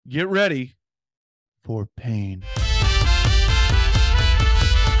Get ready for pain.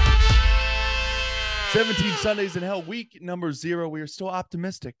 17 Sundays in Hell, week number 0. We are still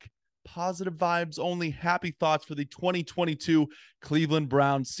optimistic. Positive vibes only, happy thoughts for the 2022 Cleveland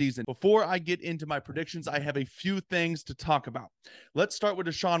Browns season. Before I get into my predictions, I have a few things to talk about. Let's start with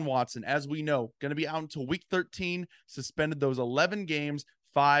Deshaun Watson. As we know, going to be out until week 13, suspended those 11 games,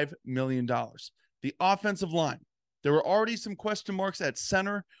 $5 million. The offensive line. There were already some question marks at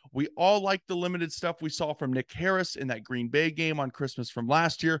center. We all liked the limited stuff we saw from Nick Harris in that Green Bay game on Christmas from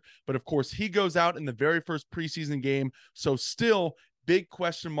last year. But of course, he goes out in the very first preseason game. So still big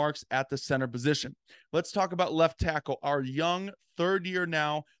question marks at the center position. Let's talk about left tackle. Our young third year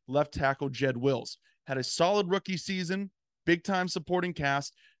now left tackle, Jed Wills. Had a solid rookie season, big time supporting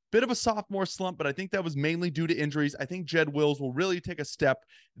cast. Bit of a sophomore slump, but I think that was mainly due to injuries. I think Jed Wills will really take a step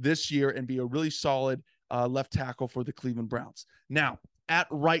this year and be a really solid left tackle for the Cleveland Browns. Now, at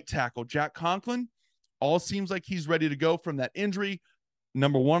right tackle, Jack Conklin, all seems like he's ready to go from that injury.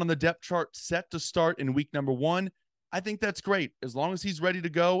 Number 1 on the depth chart, set to start in week number 1. I think that's great. As long as he's ready to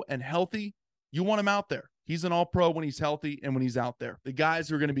go and healthy, you want him out there. He's an all-pro when he's healthy and when he's out there. The guys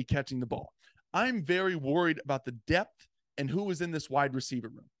who are going to be catching the ball. I'm very worried about the depth and who is in this wide receiver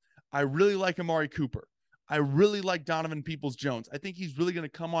room. I really like Amari Cooper. I really like Donovan Peoples-Jones. I think he's really going to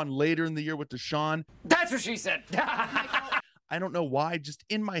come on later in the year with Deshaun. That's what she said. I don't know why. Just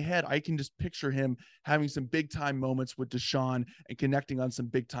in my head, I can just picture him having some big-time moments with Deshaun and connecting on some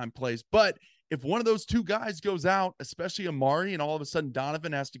big-time plays. But if one of those two guys goes out, especially Amari, and all of a sudden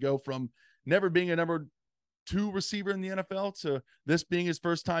Donovan has to go from never being a number 2 receiver in the NFL to this being his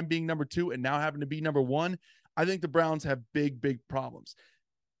first time being number 2 and now having to be number 1, I think the Browns have big, big problems.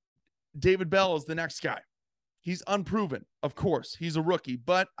 David Bell is the next guy. He's unproven, of course. He's a rookie,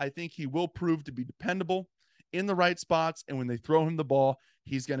 but I think he will prove to be dependable in the right spots, and when they throw him the ball,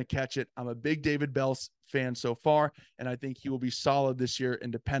 he's going to catch it. I'm a big David Bell fan so far, and I think he will be solid this year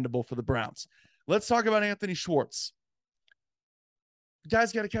and dependable for the Browns. Let's talk about Anthony Schwartz. The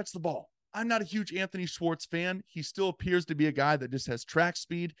guy's got to catch the ball. I'm not a huge Anthony Schwartz fan. He still appears to be a guy that just has track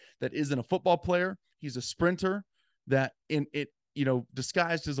speed, that isn't a football player. He's a sprinter that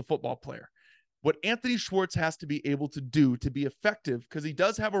disguised as a football player. What Anthony Schwartz has to be able to do to be effective, because he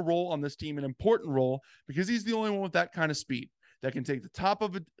does have a role on this team, an important role, because he's the only one with that kind of speed that can take the top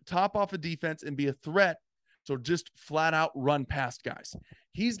off a defense and be a threat. So just flat out run past guys.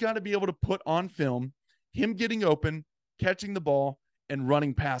 He's got to be able to put on film him getting open, catching the ball, and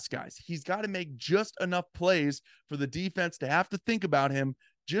running past guys. He's got to make just enough plays for the defense to have to think about him,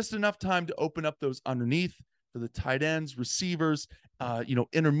 just enough time to open up those underneath for the tight ends, receivers,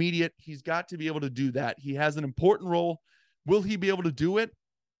 intermediate. He's got to be able to do that. He has an important role. Will he be able to do it?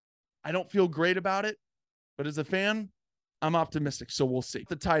 I don't feel great about it, but as a fan, I'm optimistic. So we'll see.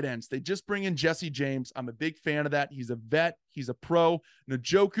 The tight ends, they just bring in Jesse James. I'm a big fan of that. He's a vet. He's a pro.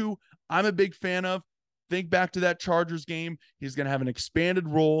 Njoku, I'm a big fan of. Think back to that Chargers game. He's going to have an expanded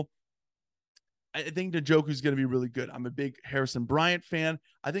role. I think Njoku is going to be really good. I'm a big Harrison Bryant fan.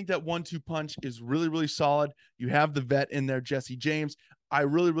 I think that 1-2 punch is really, really solid. You have the vet in there, Jesse James. I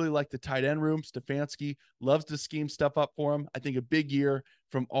really, really like the tight end room. Stefanski loves to scheme stuff up for him. I think a big year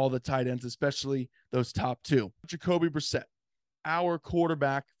from all the tight ends, especially those top 2. Jacoby Brissett, our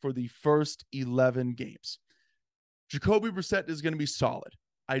quarterback for the first 11 games. Jacoby Brissett is going to be solid.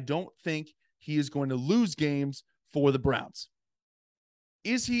 I don't think he is going to lose games for the Browns.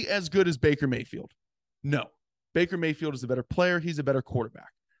 Is he as good as Baker Mayfield? No. Baker Mayfield is a better player. He's a better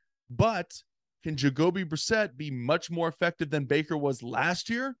quarterback. But can Jacoby Brissett be much more effective than Baker was last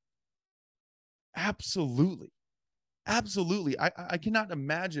year? Absolutely. Absolutely. I cannot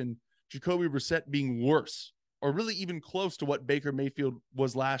imagine Jacoby Brissett being worse or really even close to what Baker Mayfield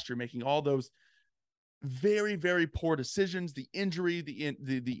was last year, making all those very, very poor decisions, the injury,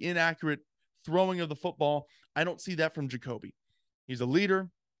 the inaccurate throwing of the football. I don't see that from Jacoby. He's a leader.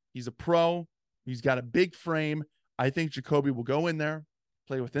 He's a pro. He's got a big frame. I think Jacoby will go in there,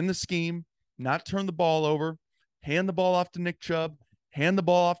 play within the scheme, not turn the ball over, hand the ball off to Nick Chubb, hand the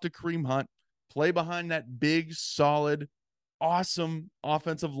ball off to Kareem Hunt, play behind that big, solid, awesome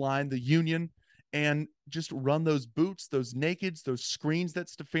offensive line, the Union, and just run those boots, those nakeds, those screens that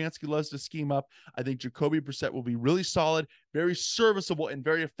Stefanski loves to scheme up. I think Jacoby Brissett will be really solid, very serviceable, and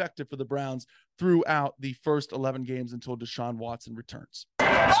very effective for the Browns throughout the first 11 games until Deshaun Watson returns. I'm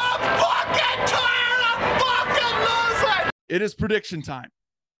fucking tired. I'm fucking losing. It is prediction time.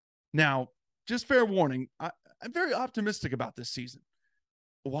 Now, just fair warning, I'm very optimistic about this season.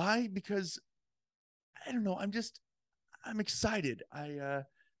 Why? Because, I don't know, I'm excited.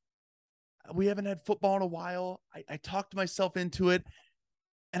 We haven't had football in a while. I talked myself into it.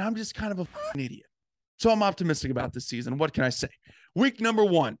 And I'm just kind of an idiot. So I'm optimistic about this season. What can I say? Week number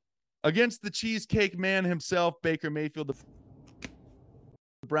 1 against the Cheesecake Man himself, Baker Mayfield.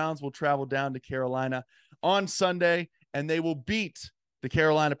 The Browns will travel down to Carolina on Sunday, and they will beat the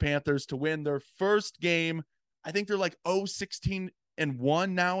Carolina Panthers to win their first game. I think they're like 0-16-1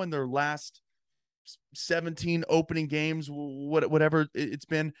 now in their last 17 opening games, whatever it's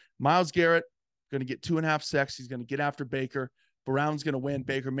been. Myles Garrett going to get 2.5 sacks. He's going to get after Baker. Brown's going to win.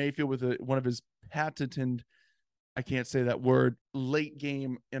 Baker Mayfield with one of his patented, I can't say that word, late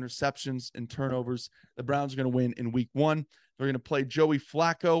game interceptions and turnovers. The Browns are going to win in week 1. They're going to play Joey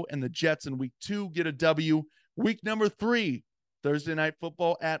Flacco and the Jets in week 2, get a W. Week number 3, Thursday night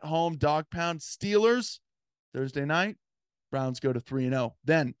football at home, dog pound Steelers. Thursday night, Browns go to 3-0.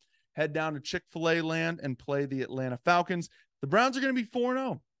 Then head down to Chick-fil-A land and play the Atlanta Falcons. The Browns are going to be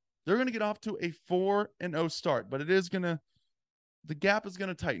 4-0. They're going to get off to a 4-0 start, but the gap is going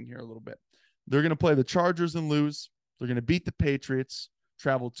to tighten here a little bit. They're going to play the Chargers and lose. They're going to beat the Patriots,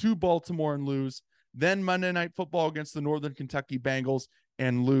 travel to Baltimore and lose. Then Monday Night Football against the Northern Kentucky Bengals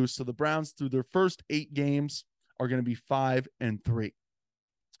and lose. So the Browns, through their first 8 games, are going to be 5-3.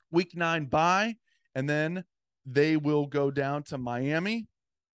 Week 9 bye, and then they will go down to Miami.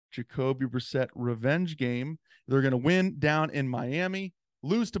 Jacoby Brissett revenge game. They're going to win down in Miami,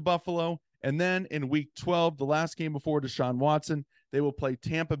 lose to Buffalo, and then in week 12, the last game before Deshaun Watson, they will play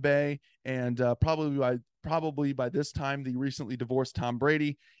Tampa Bay, and probably by this time, the recently divorced Tom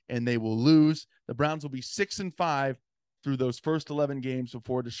Brady, and they will lose. The Browns will be 6-5 through those first 11 games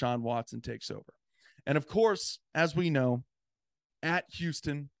before Deshaun Watson takes over. And of course, as we know, at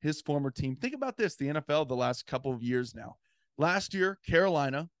Houston, his former team, think about this, the NFL the last couple of years now. Last year,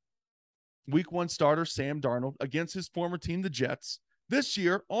 Carolina, week 1 starter Sam Darnold against his former team, the Jets. This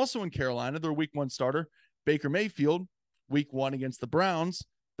year, also in Carolina, their week 1 starter, Baker Mayfield, week 1 against the Browns.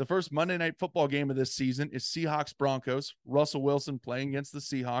 The first Monday Night Football game of this season is Seahawks-Broncos. Russell Wilson playing against the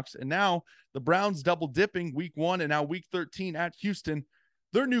Seahawks. And now the Browns double dipping week 1 and now week 13 at Houston.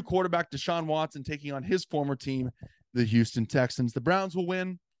 Their new quarterback, Deshaun Watson, taking on his former team, the Houston Texans. The Browns will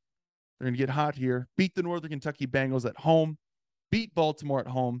win. They're going to get hot here. Beat the Northern Kentucky Bengals at home. Beat Baltimore at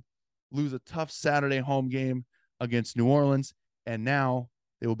home. Lose a tough Saturday home game against New Orleans. And now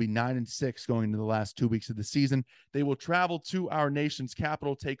they will be 9-6 going into the last 2 weeks of the season. They will travel to our nation's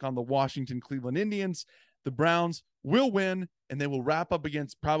capital, take on the Washington Cleveland Indians. The Browns will win, and they will wrap up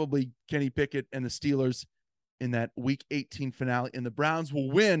against probably Kenny Pickett and the Steelers in that week 18 finale. And the Browns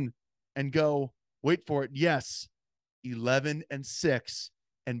will win and go, wait for it, yes, 11-6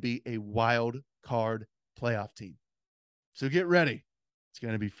 and be a wild card playoff team. So get ready. It's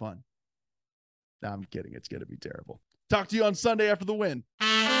going to be fun. No, I'm kidding. It's going to be terrible. Talk to you on Sunday after the win.